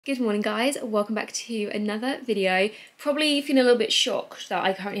Good morning guys, welcome back to another video. Probably feeling a little bit shocked that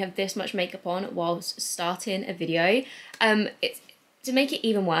I currently have this much makeup on whilst starting a video. It's to make it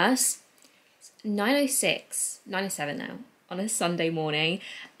even worse, it's 9:06, 9:07 now, on a Sunday morning,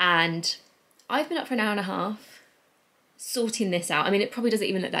 and I've been up for an hour and a half sorting this out. I mean, it probably doesn't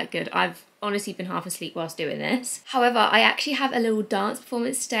even look that good. I've honestly been half asleep whilst doing this. However, I actually have a little dance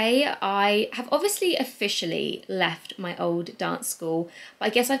performance today. I have obviously officially left my old dance school, but I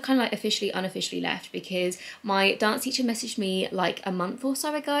guess I've kind of like officially, unofficially left because my dance teacher messaged me like a month or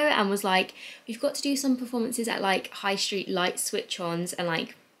so ago and was like, we've got to do some performances at like high street light switch-ons and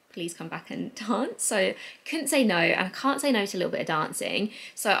like, please come back and dance. So couldn't say no, and I can't say no to a little bit of dancing.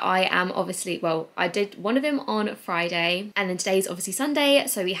 So I am obviously, well, I did one of them on Friday, and then today's obviously Sunday,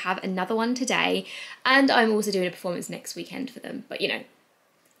 so we have another one today, and I'm also doing a performance next weekend for them, but you know,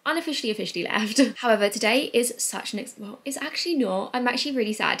 unofficially officially left. However, today is such an well, it's actually not. I'm actually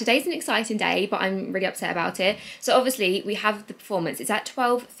really sad. Today's an exciting day, but I'm really upset about it. So obviously we have the performance. It's at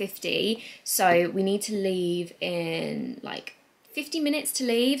 12:50, so we need to leave in like 50 minutes to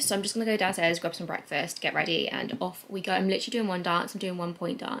leave, so I'm just gonna go downstairs, grab some breakfast, get ready, and off we go. I'm literally doing one dance, I'm doing 1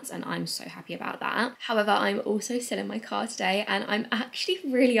 point dance, and I'm so happy about that. However, I'm also selling my car today, and I'm actually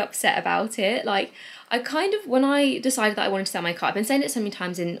really upset about it. Like, I kind of, when I decided that I wanted to sell my car, I've been saying it so many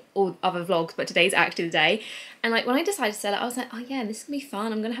times in all other vlogs, but today's actually the day, and like when I decided to sell it, I was like, oh yeah, this is gonna be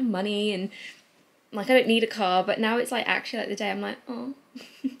fun, I'm gonna have money, and like I don't need a car. But now it's like actually like the day I'm like, oh,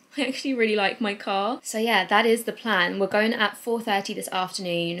 I actually really like my car. So yeah, that is the plan. We're going at 4:30 this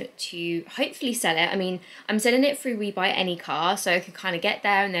afternoon to hopefully sell it. I mean, I'm selling it through We Buy Any Car, so I could kind of get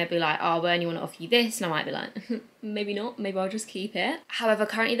there and they'll be like, oh, we only want to offer you this, and I might be like, maybe not, maybe I'll just keep it. However,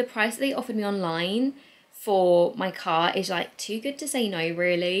 currently the price that they offered me online for my car is like too good to say no,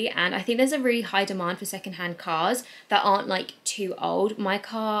 really. And I think there's a really high demand for secondhand cars that aren't like too old. My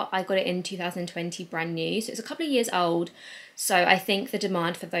car, I got it in 2020, brand new, so it's a couple of years old. So I think the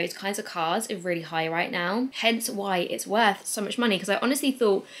demand for those kinds of cars is really high right now, hence why it's worth so much money, because I honestly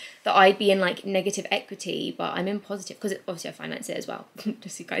thought that I'd be in like negative equity, but I'm in positive because obviously I finance it as well,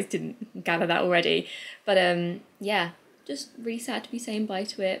 just so you guys didn't gather that already. But yeah, just really sad to be saying bye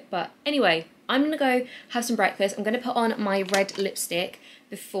to it. But anyway, I'm gonna go have some breakfast. I'm gonna put on my red lipstick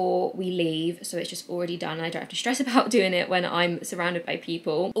before we leave, so it's just already done and I don't have to stress about doing it when I'm surrounded by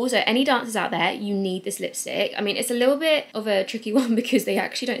people. Also, any dancers out there, you need this lipstick. I mean, it's a little bit of a tricky one because they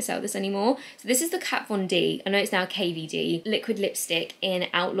actually don't sell this anymore. So this is the Kat Von D, I know it's now KVD, liquid lipstick in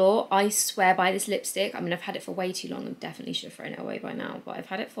Outlaw. I swear by this lipstick. I mean, I've had it for way too long. I definitely should have thrown it away by now, but I've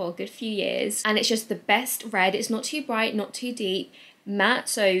had it for a good few years. And it's just the best red. It's not too bright, not too deep, matte,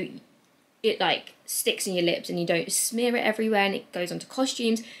 so it like sticks in your lips and you don't smear it everywhere, and it goes onto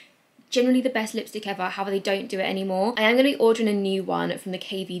costumes. Generally the best lipstick ever. However, they don't do it anymore. I am going to be ordering a new one from the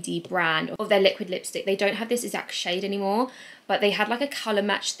KVD brand of their liquid lipstick. They don't have this exact shade anymore, but they had like a colour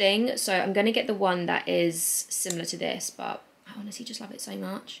match thing, so I'm going to get the one that is similar to this. But I honestly just love it so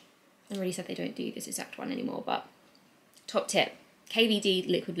much. I'm really sad they don't do this exact one anymore, but top tip, KVD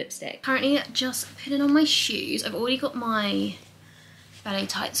liquid lipstick. Currently just putting on my shoes. I've already got my ballet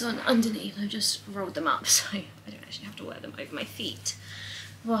tights on underneath. I've just rolled them up so I don't actually have to wear them over my feet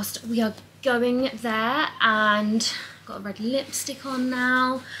whilst we are going there. And got a red lipstick on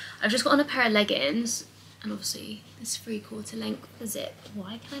now. I've just got on a pair of leggings, and obviously this 3/4 length zip.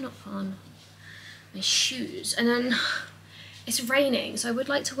 Why can I not put on my shoes? And then it's raining, so I would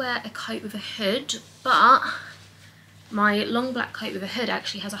like to wear a coat with a hood, but my long black coat with a hood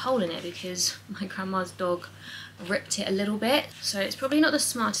actually has a hole in it because my grandma's dog ripped it a little bit, so it's probably not the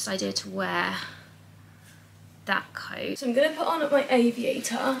smartest idea to wear that coat. So I'm going to put on my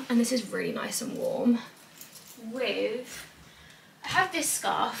aviator, and this is really nice and warm, with, I have this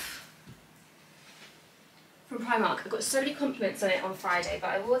scarf from Primark. I got so many compliments on it on Friday,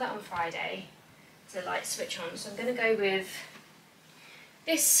 but I wore that on Friday to like switch on, so I'm going to go with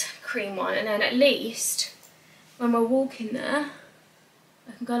this cream one, and then at least when we're walking there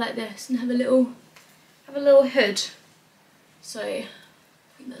I can go like this and have a little hood. So I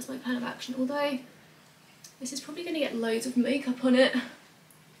think that's my plan of action, although this is probably going to get loads of makeup on it,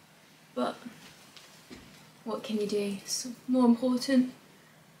 but what can you do? It's more important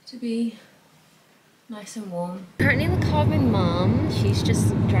to be nice and warm. Currently in the car with Mum. She's just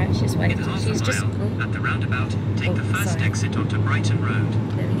driving, she's waiting. She's just at the roundabout, take the first exit onto Brighton Road.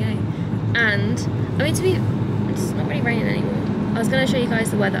 There we go. And I mean, to be, it's not really raining anymore. I was going to show you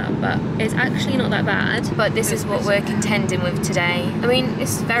guys the weather, but it's actually not that bad. But this is what we're contending with today. I mean,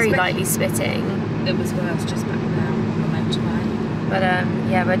 it's very lightly spitting. It was worse just back there on the motorway. But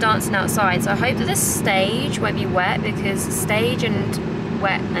yeah, we're dancing outside, so I hope that this stage won't be wet, because stage and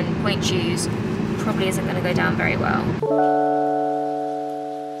wet and point shoes probably isn't going to go down very well.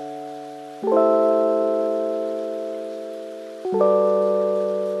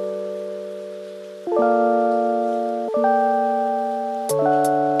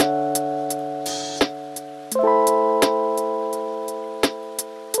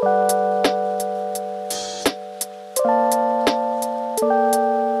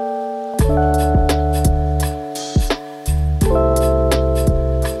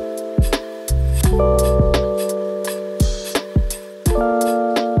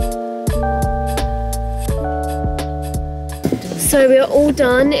 So we're all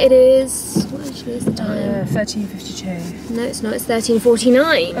done. It is, what actually is the time? 13:52. No, it's not. It's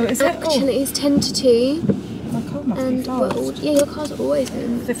 13:49. Oh, is it? Actually, it's 10 to 2. My car must be And we're fast. all, yeah, your car's always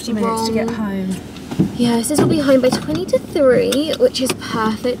been 50 minutes to get wrong. home. Yeah, it says we'll be home by 20 to 3, which is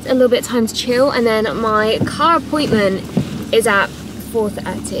perfect. A little bit of time to chill. And then my car appointment is at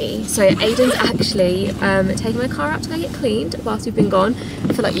 4:30. So Aiden's actually taking my car out to go get cleaned whilst we've been gone.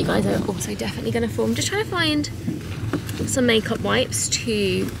 I feel like you guys are also definitely going to film. Just trying to find some makeup wipes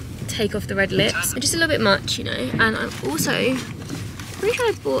to take off the red lips. Just a little bit much, you know. And I'm also pretty sure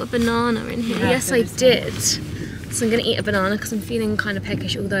I bought a banana in here. Yeah, Yes, I did. So I'm going to eat a banana because I'm feeling kind of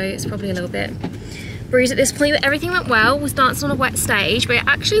peckish, although it's probably a little bit bruised at this point. But everything went well. Was dancing on a wet stage, but it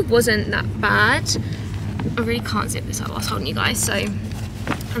actually wasn't that bad. I really can't zip this up while I was holding you guys, so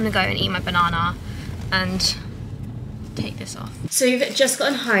I'm going to go and eat my banana and take this off. So we've just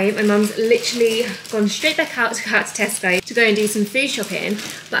gotten home. My mum's literally gone straight back out to go out to Tesco to go and do some food shopping,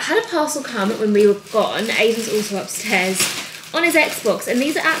 but I had a parcel come when we were gone. Aiden's also upstairs on his Xbox, and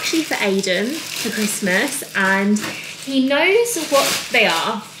these are actually for Aiden for Christmas, and he knows what they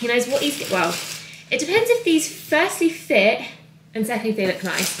are. He knows what he's, well, it depends if these firstly fit and secondly if they look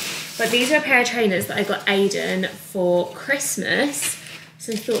nice, but these are a pair of trainers that I got Aiden for Christmas,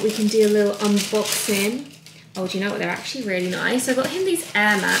 so I thought we can do a little unboxing. Oh, do you know what? They're actually really nice. I got him these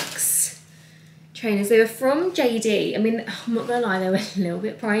Air Max trainers. They were from JD. I mean, I'm not gonna lie, they were a little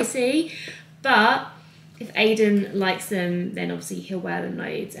bit pricey, but if Aiden likes them, then obviously he'll wear them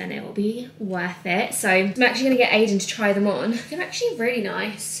loads and it will be worth it. So I'm actually gonna get Aiden to try them on. They're actually really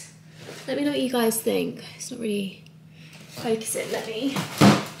nice. Let me know what you guys think. It's not really focusing. Let me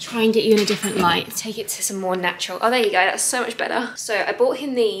try and get you in a different light. Take it to some more natural. Oh, there you go. That's so much better. So I bought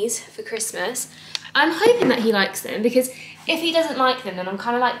him these for Christmas. I'm hoping that he likes them, because if he doesn't like them, then I'm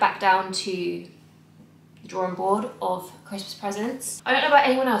kind of like back down to the drawing board of Christmas presents. I don't know about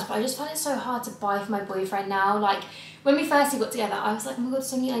anyone else, but I just find it so hard to buy for my boyfriend now. Like, when we first got together, I was like, oh my god,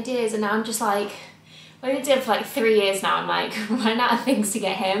 so many ideas, and now I'm just like, we've been together for like 3 years now, I'm like running out of things to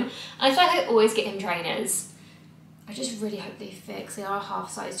get him. And I feel like I always get him trainers. I just really hope they fit, because they are a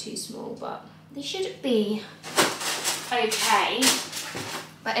half size too small, but they should be okay.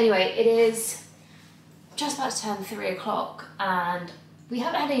 But anyway, it is just about to turn 3 o'clock and we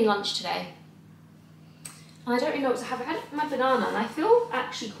haven't had any lunch today. And I don't really know what to have. I had my banana and I feel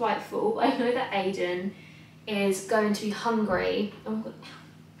actually quite full, but I know that Aiden is going to be hungry. Oh my god.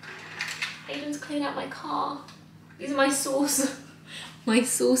 Aiden's cleaning out my car. These are my sauce, my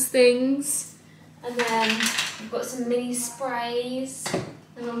sauce things. And then I've got some mini sprays.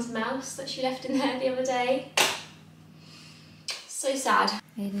 My mum's mouse that she left in there the other day. So sad.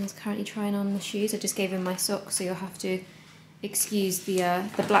 Aiden is currently trying on the shoes. I just gave him my socks, so you'll have to excuse the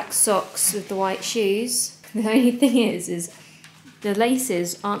black socks with the white shoes. The only thing is the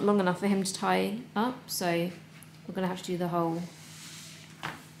laces aren't long enough for him to tie up, so we're gonna have to do the whole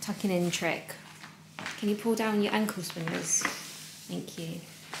tucking in trick. Can you pull down your ankle spinners? Thank you.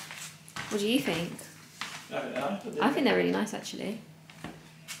 What do you think? I think they're really nice, actually.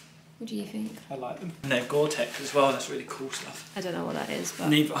 What do you think? I like them. And they're Gore-Tex as well, that's really cool stuff. I don't know what that is, but...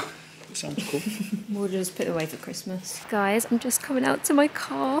 Neither. It sounds cool. We'll just put it away for Christmas. Guys, I'm just coming out to my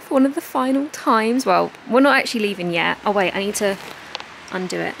car for one of the final times. Well, we're not actually leaving yet. Oh wait, I need to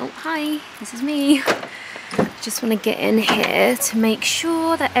undo it. Oh, hi, this is me. Just want to get in here to make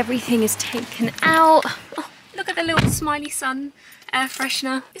sure that everything is taken out. Oh, look at the little smiley sun. Air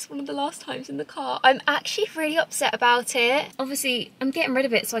freshener. It's one of the last times in the car. I'm actually really upset about it. Obviously, I'm getting rid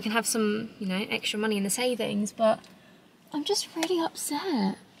of it so I can have some, you know, extra money in the savings, but I'm just really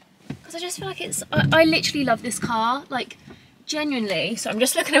upset. Because I just feel like it's... I literally love this car, like, genuinely. So I'm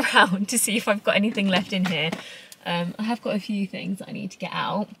just looking around to see if I've got anything left in here. I have got a few things that I need to get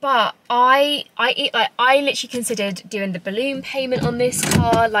out, but I literally considered doing the balloon payment on this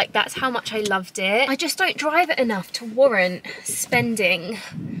car. Like, that's how much I loved it. I just don't drive it enough to warrant spending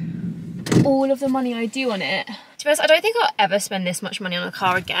all of the money I do on it. To be honest, I don't think I'll ever spend this much money on a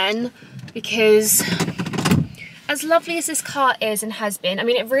car again, because as lovely as this car is and has been, I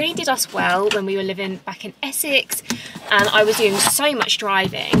mean, it really did us well when we were living back in Essex and I was doing so much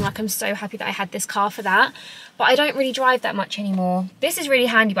driving. Like, I'm so happy that I had this car for that, but I don't really drive that much anymore. This is really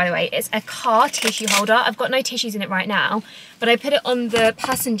handy, by the way. It's a car tissue holder. I've got no tissues in it right now, but I put it on the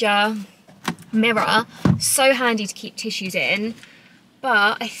passenger mirror. So handy to keep tissues in.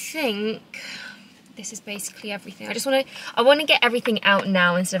 But I think this is basically everything. I want to get everything out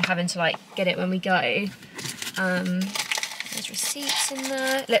now instead of having to like get it when we go. There's receipts in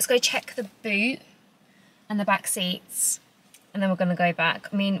there. Let's go check the boot and the back seats and then we're gonna go back.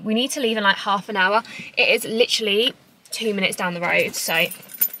 I mean, we need to leave in like half an hour. It is literally 2 minutes down the road, so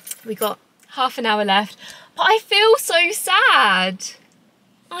we got half an hour left. But I feel so sad.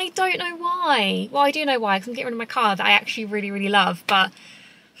 I don't know why. Well, I do know why, because I'm getting rid of my car that I actually really, really love, but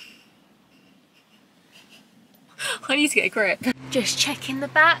I need to get a grip. Just checking the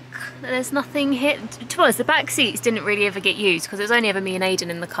back, there's nothing here. To be honest, the back seats didn't really ever get used because it was only ever me and Aiden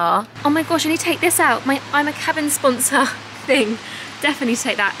in the car. Oh my gosh, I need to take this out. I'm a cabin sponsor thing. Definitely need to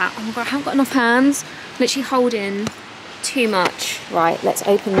take that out. Oh my god, I haven't got enough hands. Literally holding too much. Right, let's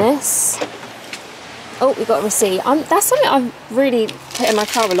open this. Oh, we got a receipt. That's something I've really put in my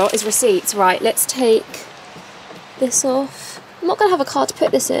car a lot, is receipts. Right, let's take this off. I'm not gonna have a car to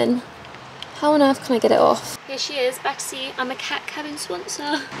put this in. How on earth can I get it off? Here she is, back to see I'm a cat cabin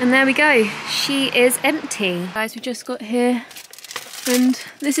sponsor. And there we go, she is empty. Guys, we just got here and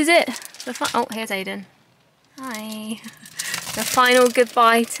this is it. Oh, here's Aiden. Hi. The final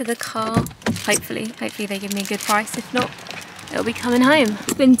goodbye to the car. Hopefully they give me a good price. If not, it'll be coming home.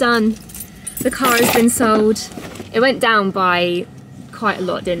 It's been done. The car has been sold. It went down by quite a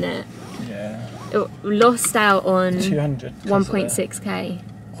lot, didn't it? Yeah. It lost out on 1.6k.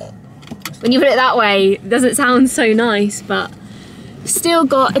 When you put it that way, it doesn't sound so nice, but still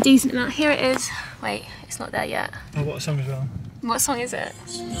got a decent amount. Here it is. Wait, it's not there yet. Oh, what song as well? What song is it?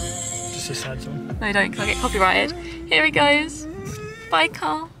 Just a sad song. No, don't, 'cause I'll get copyrighted. Here it goes. Bye,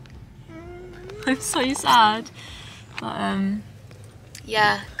 car. I'm so sad. But,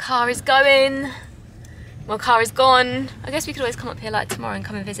 yeah, car is going. Well, car is gone. I guess we could always come up here like tomorrow and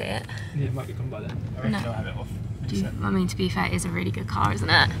come and visit it. Yeah, it might be gone by then. I reckon I'll have it off. I mean, to be fair, it is a really good car, isn't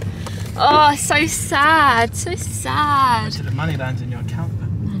it? Oh, so sad, so sad. Until the money lands in your account.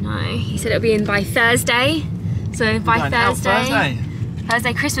 I know. He said it'll be in by Thursday. So by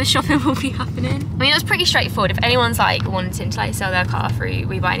Thursday, Christmas shopping will be happening. I mean, it was pretty straightforward. If anyone's like wanting to like sell their car through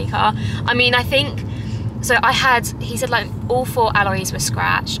We Buy Any Car, I mean, I think, so he said like all 4 alloys were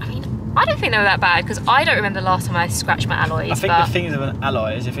scratched. I mean, I don't think they were that bad because I don't remember the last time I scratched my alloys. I think the thing with an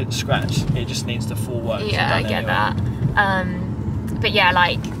alloy is if it's scratched, it just needs the full work. Yeah, I get that. But yeah,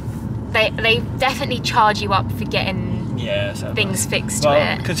 like they definitely charge you up for getting things fixed to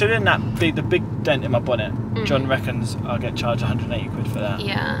it. Considering that the big dent in my bonnet, John reckons I'll get charged 180 quid for that.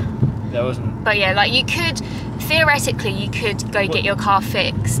 Yeah. There wasn't. But yeah, like theoretically you could go get your car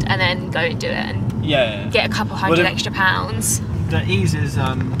fixed and then go and do it and get a couple hundred extra pounds. The ease is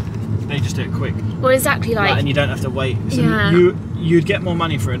they just do it quick. Well, exactly, like and you don't have to wait. So you'd get more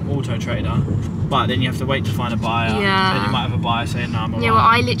money for an auto trader, but then you have to wait to find a buyer. Yeah. Then you might have a buyer saying, no, I'm alright. Yeah, well,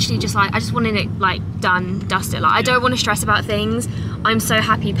 I literally just I just wanted it like done, dusted. Like I don't want to stress about things. I'm so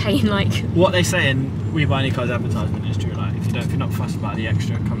happy paying like. What they say in We Buy Any Car's advertisement is true. Like if you're not fussed about the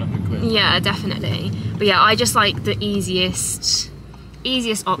extra couple of quid. Yeah, definitely. But yeah, I just like the easiest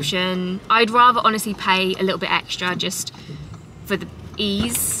option. I'd rather honestly pay a little bit extra just for the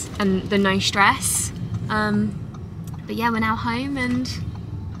ease and the no stress. But yeah, we're now home and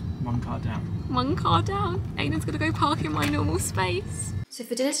one car down. Aiden's gonna go park in my normal space. So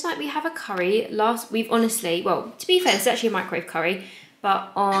for dinner tonight we have a curry. We've honestly, well, to be fair, it's actually a microwave curry,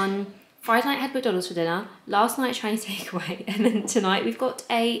 but on Friday night I had McDonald's for dinner, last night Chinese takeaway, and then tonight we've got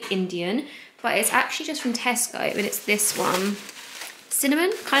a Indian, but it's actually just from Tesco, and it's this one.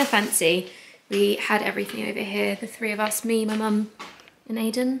 Cinnamon, kind of fancy. We had everything over here, the 3 of us, me, my mum, and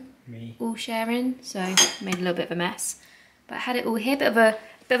Aiden, all sharing, so made a little bit of a mess. But I had it all here, bit of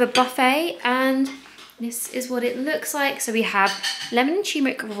a buffet, and this is what it looks like. So we have lemon and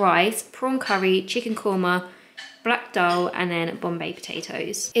turmeric rice, prawn curry, chicken korma, black dal, and then Bombay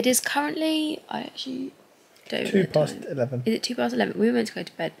potatoes. It is currently, I actually don't know. 11. Is it 11? We were meant to go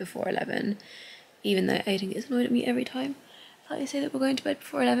to bed before 11, even though Aiden gets annoyed at me every time. Like they say that we're going to bed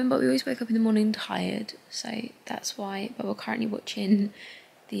before 11, but we always wake up in the morning tired, so that's why. But we're currently watching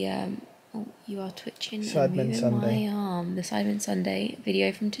the oh, you are twitching and moving my arm. The Sidemen Sunday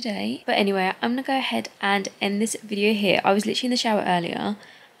video from today. But anyway, I'm gonna go ahead and end this video here. I was literally in the shower earlier,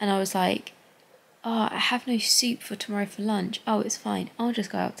 and I was like, oh, I have no soup for tomorrow for lunch. Oh, it's fine. I'll just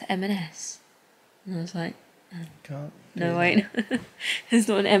go out to M&S. And I was like, Can't. No, I won't. There's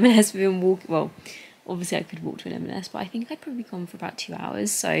not an M&S within walk. Well, obviously I could walk to an M&S, but I think I'd probably gone for about 2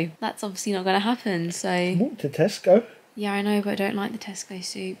 hours, so that's obviously not going to happen. So Walk to Tesco. yeah, I know, but I don't like the Tesco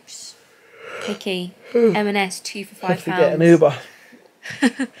soups. Picky. M&S 2 for £5. Have to get an Uber.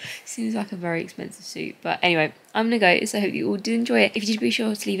 Seems like a very expensive soup, but anyway, I'm gonna go. So I hope you all do enjoy it. If you did, be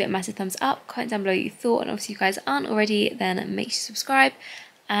sure to leave it a massive thumbs up, comment down below what you thought, and obviously if you guys aren't already, then make sure to subscribe,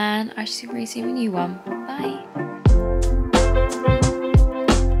 and I shall see you very soon with a new one. Bye.